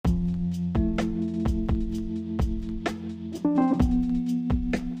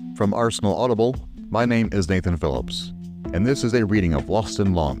From Arsenal Audible, my name is Nathan Phillips, and this is a reading of Lost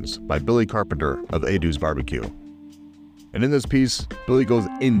in Lawns by Billy Carpenter of Edu's BBQ. And in this piece, Billy goes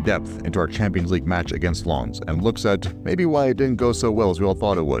in-depth into our Champions League match against Lens and looks at maybe why it didn't go so well as we all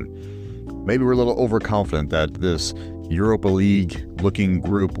thought it would. Maybe we're a little overconfident that this Europa League-looking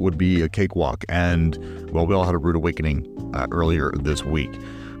group would be a cakewalk, and, well, we all had a rude awakening earlier this week.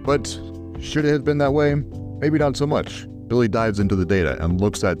 But should it have been that way? Maybe not so much. Billy dives into the data and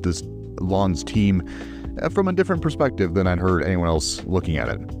looks at this Lens team from a different perspective than I'd heard anyone else looking at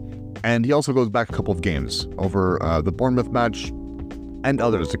it. And he also goes back a couple of games over the Bournemouth match and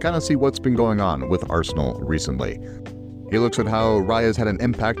others to kind of see what's been going on with Arsenal recently. He looks at how Raya's had an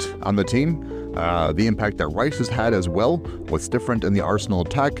impact on the team, the impact that Rice has had as well, what's different in the Arsenal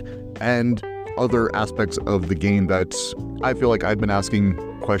attack, and other aspects of the game that I feel like I've been asking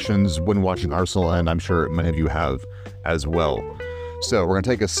questions when watching Arsenal, and I'm sure many of you have as well. So we're going to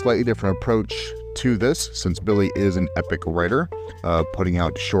take a slightly different approach to this, since Billy is an epic writer, putting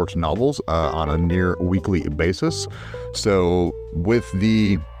out short novels on a near weekly basis. So with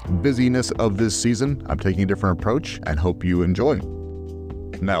the busyness of this season, I'm taking a different approach and hope you enjoy.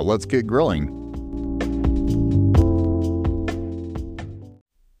 Now let's get grilling.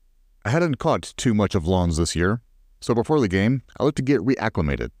 I hadn't caught too much of Lens this year, so before the game, I looked to get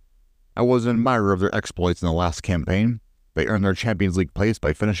reacclimated. I was an admirer of their exploits in the last campaign. They earned their Champions League place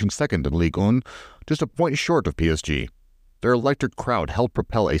by finishing second in Ligue 1, just a point short of PSG. Their electric crowd helped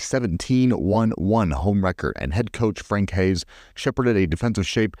propel a 17-1-1 home record, and head coach Frank Hayes shepherded a defensive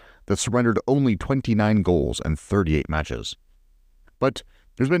shape that surrendered only 29 goals in 38 matches. But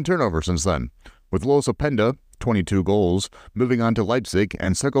there's been turnover since then, with Los Openda, 22 goals, moving on to Leipzig,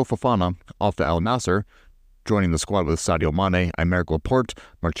 and Seko Fofana off to Al Nassr, joining the squad with Sadio Mane, Aymeric Laporte,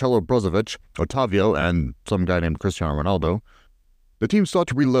 Marcelo Brozovic, Otavio, and some guy named Cristiano Ronaldo. The team sought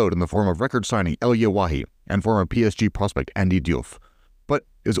to reload in the form of record signing El Yawahi and former PSG prospect Andy Diouf, but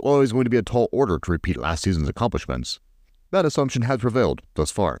is always going to be a tall order to repeat last season's accomplishments. That assumption has prevailed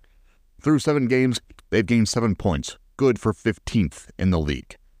thus far. Through 7 games, they've gained 7 points, good for 15th in the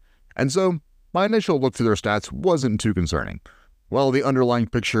league. And so, my initial look through their stats wasn't too concerning. While the underlying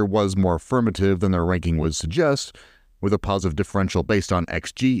picture was more affirmative than their ranking would suggest, with a positive differential based on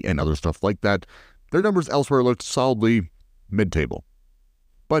XG and other stuff like that, their numbers elsewhere looked solidly mid-table.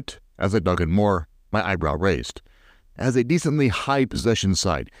 But as I dug in more, my eyebrow raised. As a decently high possession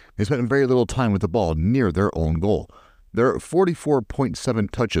side, they spent very little time with the ball near their own goal. Their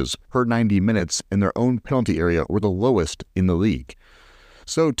 44.7 touches per 90 minutes in their own penalty area were the lowest in the league.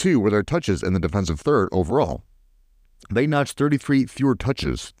 So too were their touches in the defensive third overall. They notched 33 fewer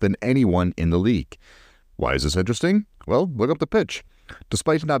touches than anyone in the league. Why is this interesting? Well, look up the pitch.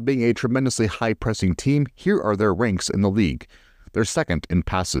 Despite not being a tremendously high-pressing team, here are their ranks in the league. They're second in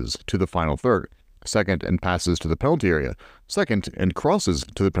passes to the final third, second in passes to the penalty area, second in crosses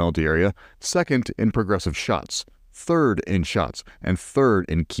to the penalty area, second in progressive shots, third in shots, and third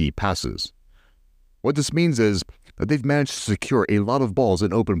in key passes. What this means is that they've managed to secure a lot of balls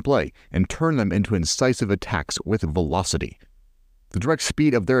in open play and turn them into incisive attacks with velocity. The direct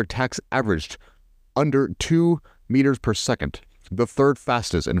speed of their attacks averaged under 2 meters per second, the third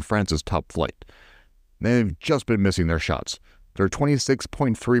fastest in France's top flight. They've just been missing their shots. Their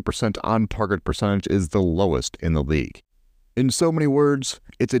 26.3% on-target percentage is the lowest in the league. In so many words,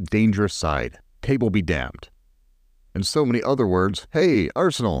 it's a dangerous side. Table be damned. In so many other words, hey,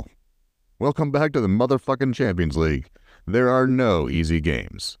 Arsenal! Welcome back to the motherfucking Champions League. There are no easy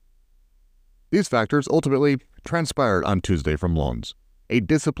games. These factors ultimately transpired on Tuesday from Lens. A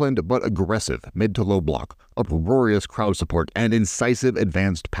disciplined but aggressive mid to low block, uproarious crowd support, and incisive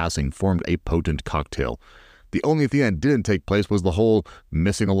advanced passing formed a potent cocktail. The only thing that didn't take place was the whole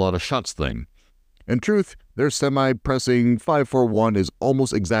missing a lot of shots thing. In truth, their semi-pressing 5-4-1 is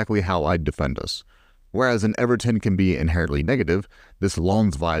almost exactly how I'd defend us. Whereas an Everton can be inherently negative, this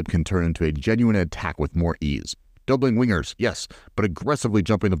Lens vibe can turn into a genuine attack with more ease. Doubling wingers, yes, but aggressively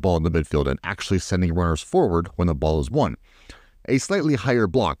jumping the ball in the midfield and actually sending runners forward when the ball is won. A slightly higher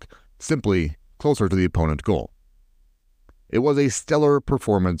block, simply closer to the opponent goal. It was a stellar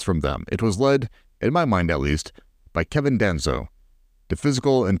performance from them. It was led, in my mind at least, by Kevin Danso, the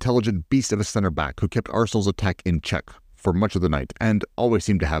physical, intelligent beast of a center-back who kept Arsenal's attack in check for much of the night and always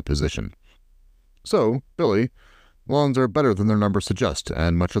seemed to have position. So, Billy, Lens are better than their numbers suggest,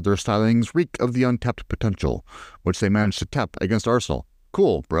 and much of their stylings reek of the untapped potential, which they managed to tap against Arsenal.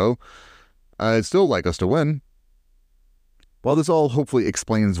 Cool, bro. I'd still like us to win. While this all hopefully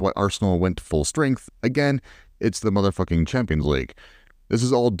explains why Arsenal went full strength, again, it's the motherfucking Champions League. This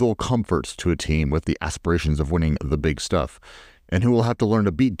is all dual comfort to a team with the aspirations of winning the big stuff. and who will have to learn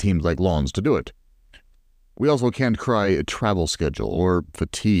to beat teams like Lens to do it. We also can't cry a travel schedule, or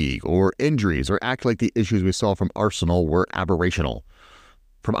fatigue, or injuries, or act like the issues we saw from Arsenal were aberrational.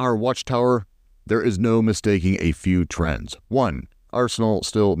 From our watchtower, there is no mistaking a few trends. 1. Arsenal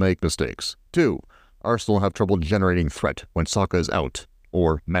still make mistakes. 2. Arsenal have trouble generating threat when Saka is out,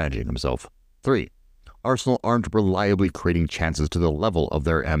 or managing himself. 3. Arsenal aren't reliably creating chances to the level of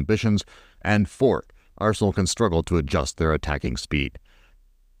their ambitions. And 4. Arsenal can struggle to adjust their attacking speed.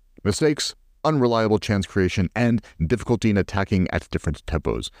 Mistakes, unreliable chance creation, and difficulty in attacking at different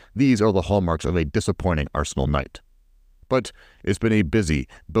tempos. These are the hallmarks of a disappointing Arsenal night. But it's been a busy,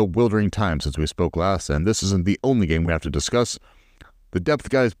 bewildering time since we spoke last, and this isn't the only game we have to discuss. The depth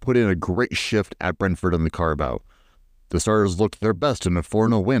guys put in a great shift at Brentford in the Carabao. The starters looked their best in a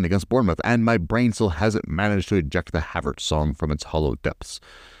 4-0 win against Bournemouth, and my brain still hasn't managed to eject the Havertz song from its hollow depths.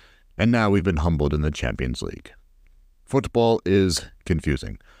 And now we've been humbled in the Champions League. Football is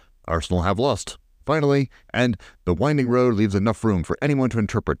confusing. Arsenal have lost, finally, and the winding road leaves enough room for anyone to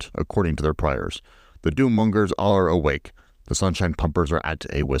interpret according to their priors. The doommongers are awake. The sunshine pumpers are at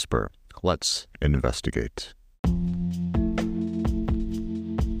a whisper. Let's investigate.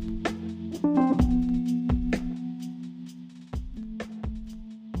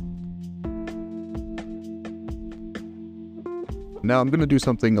 Now I'm going to do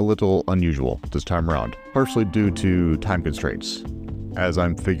something a little unusual this time around, partially due to time constraints. As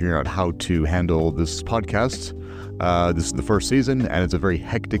I'm figuring out how to handle this podcast, this is the first season, and it's a very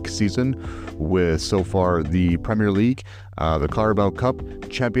hectic season with, so far, the Premier League, the Carabao Cup,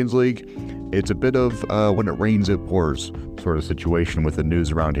 Champions League. It's a bit of when it rains, it pours sort of situation with the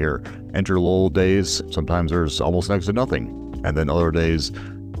news around here. Enter lull days, sometimes there's almost next to nothing. And then other days,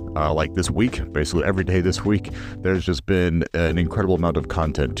 like this week, basically every day this week, there's just been an incredible amount of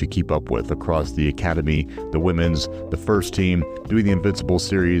content to keep up with across the academy, the women's, the first team, doing the Invincible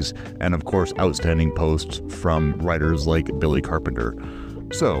series, and of course outstanding posts from writers like Billy Carpenter.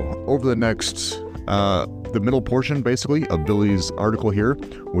 So, over the next, the middle portion basically of Billy's article here,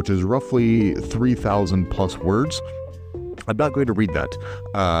 which is roughly 3,000 plus words, I'm not going to read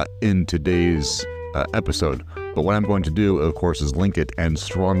that in today's episode. But what I'm going to do, of course, is link it and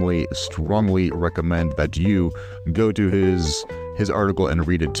strongly recommend that you go to his article and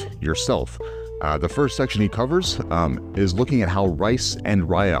read it yourself. The first section he covers is looking at how Rice and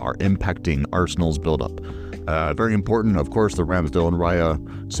Raya are impacting Arsenal's build-up. Very important, of course, the Ramsdale and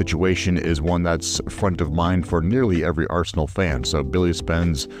Raya situation is one that's front of mind for nearly every Arsenal fan. So Billy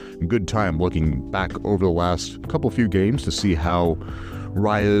spends good time looking back over the last few games to see how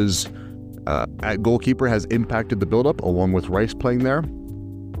Raya's at goalkeeper has impacted the build-up, along with Rice playing there.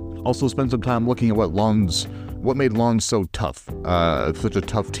 Also spend some time looking at what made Lens so tough, such a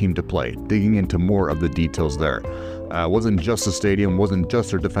tough team to play, digging into more of the details there. Wasn't just the stadium, wasn't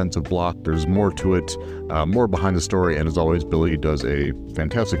just their defensive block, there's more to it, more behind the story, and as always, Billy does a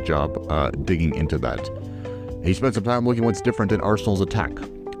fantastic job digging into that. He spent some time looking at what's different in Arsenal's attack.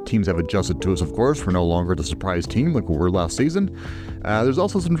 Teams have adjusted to us, of course. We're no longer the surprise team like we were last season. There's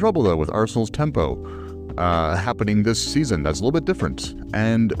also some trouble, though, with Arsenal's tempo happening this season. That's a little bit different,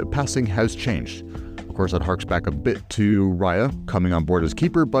 and passing has changed. Of course, that harks back a bit to Raya coming on board as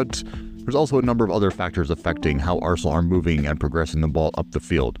keeper, but there's also a number of other factors affecting how Arsenal are moving and progressing the ball up the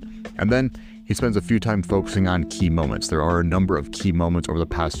field. And then he spends a few time focusing on key moments. There are a number of key moments over the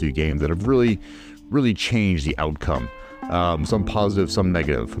past few games that have really changed the outcome. Some positive, some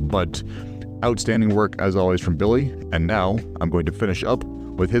negative, but outstanding work as always from Billy. And now I'm going to finish up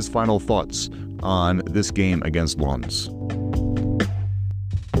with his final thoughts on this game against Lens.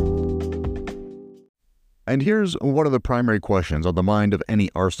 And here's one of the primary questions on the mind of any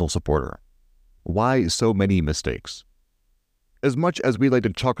Arsenal supporter. Why so many mistakes? As much as we like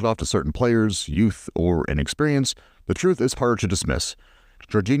to chalk it off to certain players, youth, or inexperience, the truth is harder to dismiss.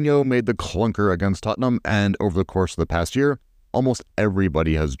 Jorginho made the clunker against Tottenham, and over the course of the past year, almost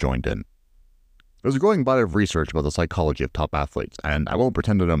everybody has joined in. There's a growing body of research about the psychology of top athletes, and I won't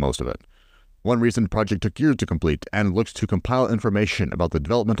pretend to know most of it. One recent project took years to complete and looks to compile information about the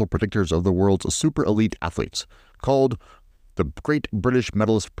developmental predictors of the world's super elite athletes, called the Great British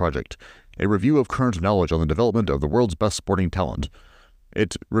Medalist Project, a review of current knowledge on the development of the world's best sporting talent.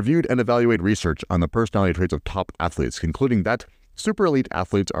 It reviewed and evaluated research on the personality traits of top athletes, concluding that super elite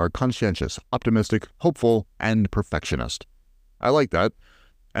athletes are conscientious, optimistic, hopeful, and perfectionist. I like that,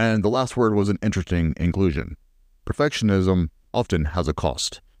 and the last word was an interesting inclusion. Perfectionism often has a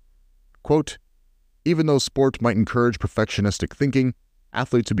cost. Quote, even though sport might encourage perfectionistic thinking,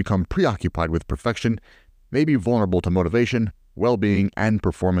 athletes who become preoccupied with perfection may be vulnerable to motivation, well-being, and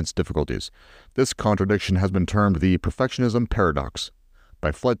performance difficulties. This contradiction has been termed the perfectionism paradox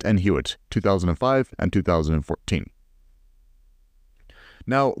by Flett and Hewitt, 2005 and 2014.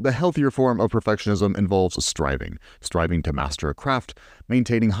 Now, the healthier form of perfectionism involves striving to master a craft,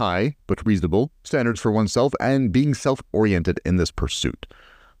 maintaining high, but reasonable, standards for oneself, and being self-oriented in this pursuit.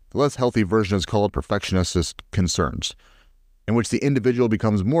 The less healthy version is called perfectionist concerns, in which the individual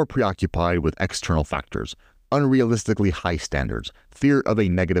becomes more preoccupied with external factors, unrealistically high standards, fear of a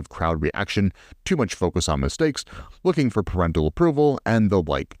negative crowd reaction, too much focus on mistakes, looking for parental approval, and the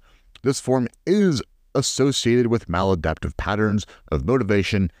like. This form is associated with maladaptive patterns of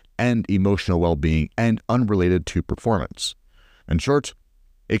motivation and emotional well-being and unrelated to performance. In short,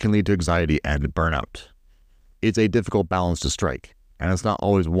 it can lead to anxiety and burnout. It's a difficult balance to strike, and it's not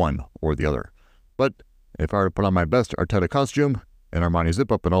always one or the other. But if I were to put on my best Arteta costume and Armani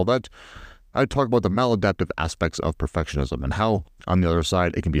zip-up and all that, I'd talk about the maladaptive aspects of perfectionism and how, on the other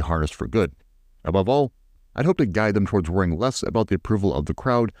side, it can be harnessed for good. Above all, I'd hope to guide them towards worrying less about the approval of the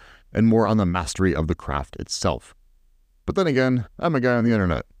crowd and more on the mastery of the craft itself. But then again, I'm a guy on the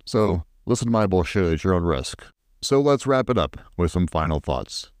internet, so listen to my bullshit at your own risk. So let's wrap it up with some final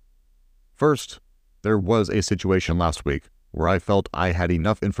thoughts. First, there was a situation last week where I felt I had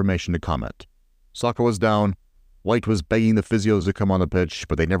enough information to comment. Saka was down, White was begging the physios to come on the pitch,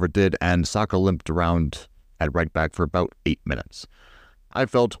 but they never did, and Saka limped around at right back for about 8 minutes. I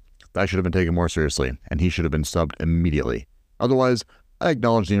felt that should have been taken more seriously, and he should have been subbed immediately. Otherwise, I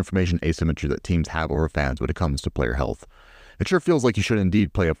acknowledge the information asymmetry that teams have over fans when it comes to player health. It sure feels like you should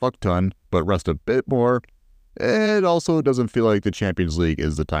indeed play a fuck ton, but rest a bit more. It also doesn't feel like the Champions League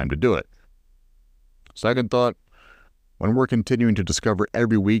is the time to do it. Second thought, when we're continuing to discover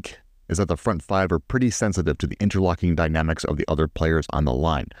every week is that the front five are pretty sensitive to the interlocking dynamics of the other players on the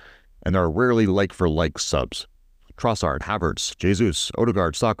line, and there are rarely like-for-like subs. Trossard, Havertz, Jesus,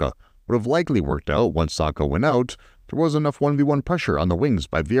 Odegaard, Saka would have likely worked out once Saka went out. There was enough 1v1 pressure on the wings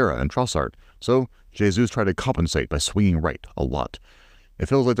by Vieira and Trossard, so Jesus tried to compensate by swinging right a lot. It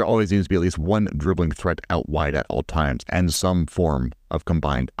feels like there always needs to be at least one dribbling threat out wide at all times, and some form of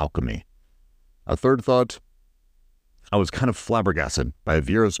combined alchemy. A third thought, I was kind of flabbergasted by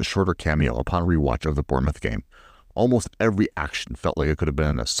Vieira's shorter cameo upon rewatch of the Bournemouth game. Almost every action felt like it could have been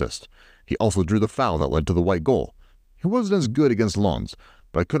an assist. He also drew the foul that led to the White goal. He wasn't as good against Lens,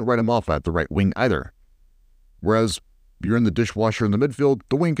 but I couldn't write him off at the right wing either. Whereas, you're in the dishwasher in the midfield,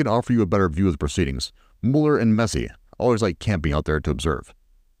 the wing can offer you a better view of the proceedings. Muller and Messi always like camping out there to observe.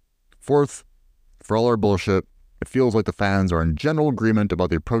 Fourth, for all our bullshit, it feels like the fans are in general agreement about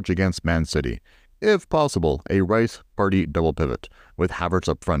the approach against Man City. If possible, a right-party double pivot, with Havertz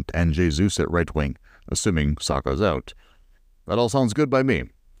up front and Jesus at right wing, assuming Saka's out. That all sounds good by me.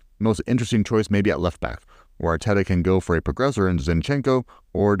 The most interesting choice may be at left back, where Arteta can go for a progressor in Zinchenko,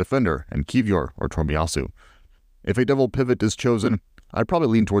 or defender in Kivior or Tomiyasu. If a double pivot is chosen, I'd probably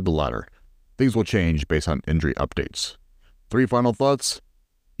lean toward the latter. Things will change based on injury updates. 3 final thoughts.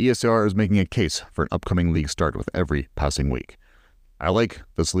 ESR is making a case for an upcoming league start with every passing week. I like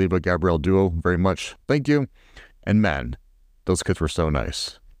the Saliba-Gabriel duo very much, thank you. And man, those kits were so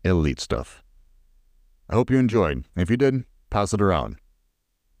nice. Elite stuff. I hope you enjoyed. If you did, pass it around.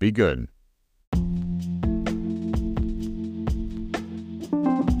 Be good.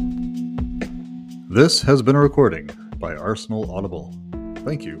 This has been a recording by Arsenal Audible.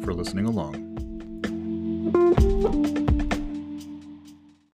 Thank you for listening along.